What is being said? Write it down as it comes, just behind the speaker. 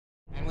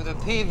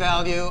a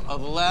p-value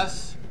of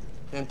less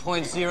than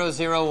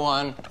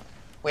 0.001,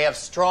 we have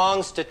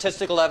strong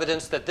statistical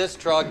evidence that this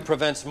drug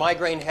prevents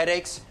migraine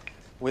headaches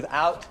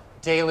without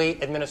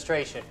daily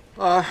administration.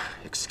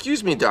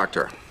 Excuse me,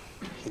 doctor.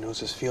 He knows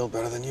his field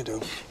better than you do.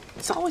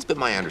 It's always been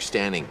my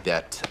understanding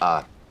that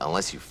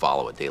unless you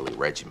follow a daily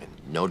regimen,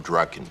 no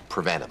drug can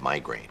prevent a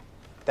migraine.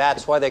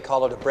 That's why they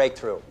call it a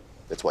breakthrough.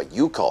 That's why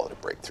you call it a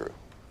breakthrough.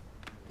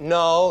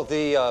 No,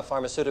 the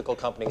pharmaceutical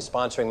company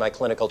sponsoring my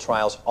clinical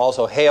trials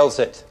also hails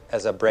it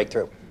as a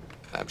breakthrough.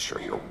 I'm sure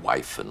your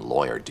wife and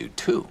lawyer do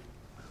too.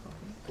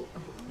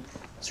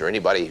 Is there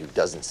anybody who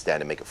doesn't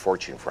stand to make a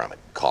fortune from it,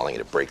 calling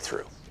it a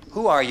breakthrough?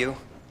 Who are you?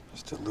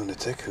 Just a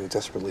lunatic who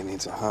desperately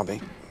needs a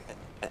hobby.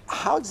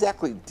 How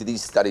exactly do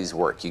these studies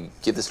work? You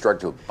give this drug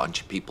to a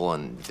bunch of people,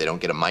 and if they don't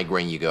get a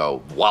migraine, you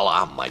go,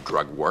 voila, my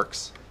drug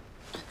works.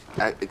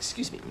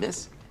 Excuse me,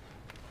 miss.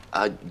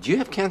 Do you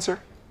have cancer?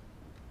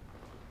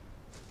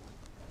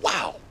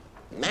 Wow,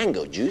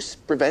 mango juice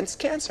prevents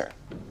cancer.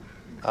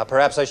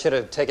 Perhaps I should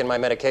have taken my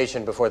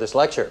medication before this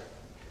lecture.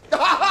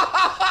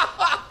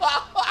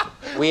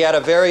 We had a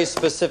very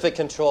specific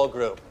control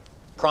group,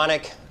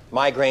 chronic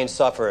migraine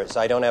sufferers.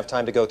 I don't have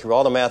time to go through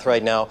all the math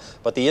right now,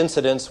 but the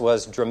incidence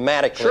was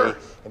dramatically... Sure.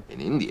 In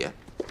India,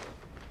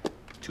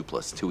 2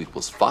 + 2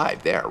 =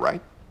 5 there,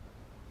 right?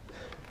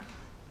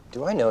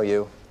 Do I know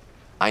you?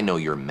 I know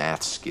your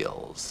math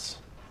skills.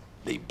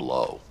 They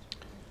blow.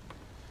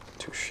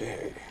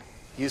 Touché.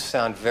 You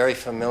sound very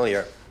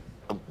familiar.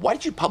 Why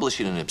did you publish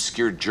in an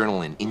obscure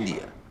journal in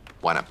India?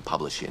 Why not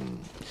publish in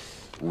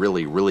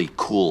really, really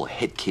cool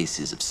hit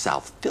cases of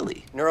South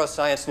Philly?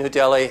 Neuroscience New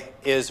Delhi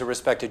is a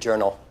respected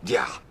journal.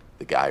 Yeah.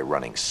 The guy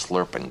running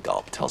Slurp and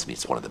Gulp tells me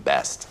it's one of the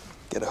best.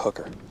 Get a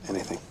hooker.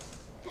 Anything.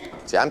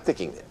 See, I'm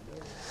thinking that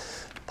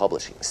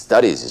publishing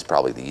studies is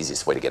probably the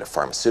easiest way to get a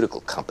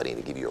pharmaceutical company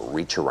to give you a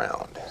reach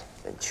around.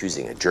 And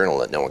choosing a journal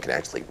that no one can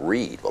actually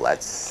read, well,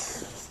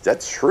 that's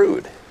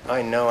shrewd.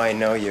 I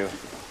know you.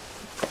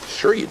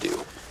 Sure you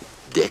do,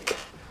 Dick.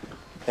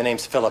 The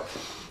name's Philip.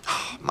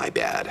 My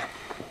bad.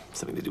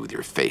 Something to do with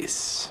your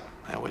face.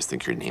 I always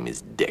think your name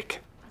is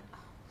Dick.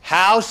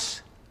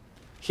 House?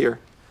 Here.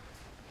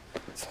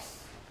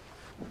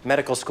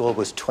 Medical school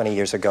was 20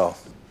 years ago.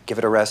 Give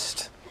it a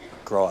rest.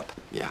 Grow up.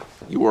 Yeah,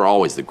 you were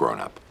always the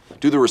grown-up.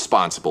 Do the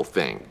responsible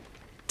thing.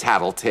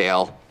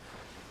 Tattletale.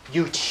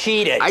 You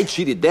cheated. I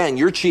cheated then.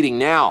 You're cheating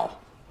now.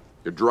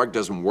 Your drug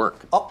doesn't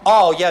work.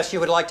 Oh, yes, you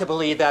would like to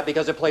believe that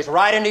because it plays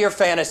right into your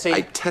fantasy.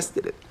 I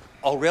tested it.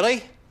 Oh,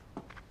 really?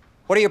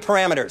 What are your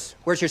parameters?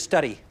 Where's your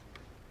study?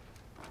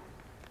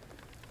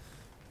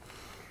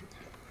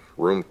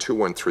 Room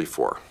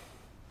 2134.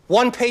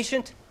 One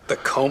patient? The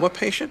coma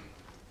patient?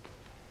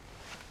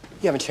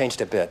 You haven't changed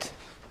a bit.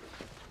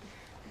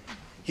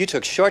 You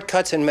took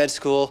shortcuts in med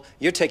school.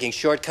 You're taking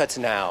shortcuts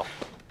now.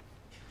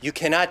 You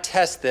cannot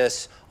test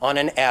this on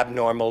an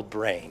abnormal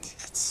brain.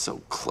 It's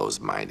so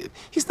close-minded.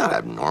 He's not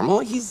abnormal.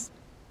 He's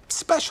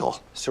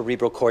special.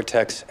 Cerebral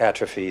cortex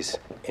atrophies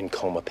in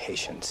coma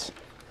patients.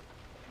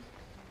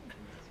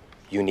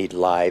 You need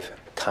live,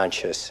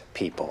 conscious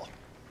people.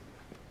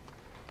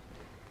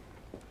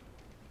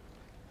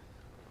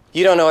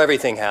 You don't know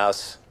everything,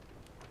 House.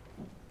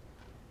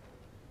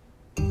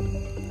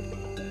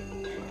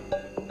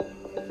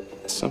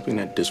 It's something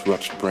that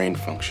disrupts brain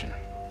function.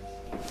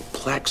 The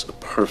plaques are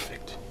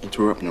perfect.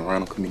 Interrupt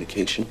neuronal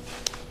communication.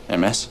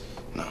 MS?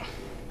 No.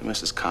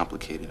 MS is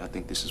complicated. I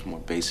think this is more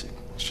basic.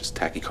 It's just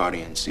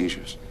tachycardia and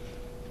seizures.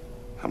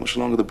 How much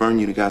longer the burn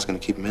unit guy's gonna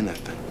keep him in that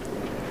thing?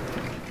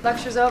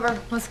 Lecture's over.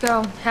 Let's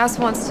go. House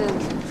wants to...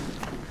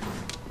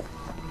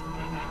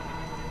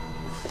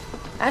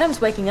 Adam's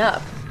waking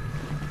up.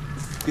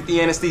 Get the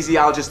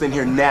anesthesiologist in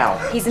here now.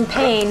 He's in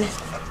pain.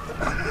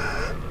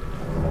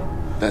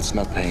 That's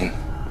not pain.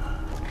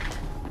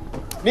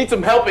 Need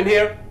some help in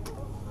here.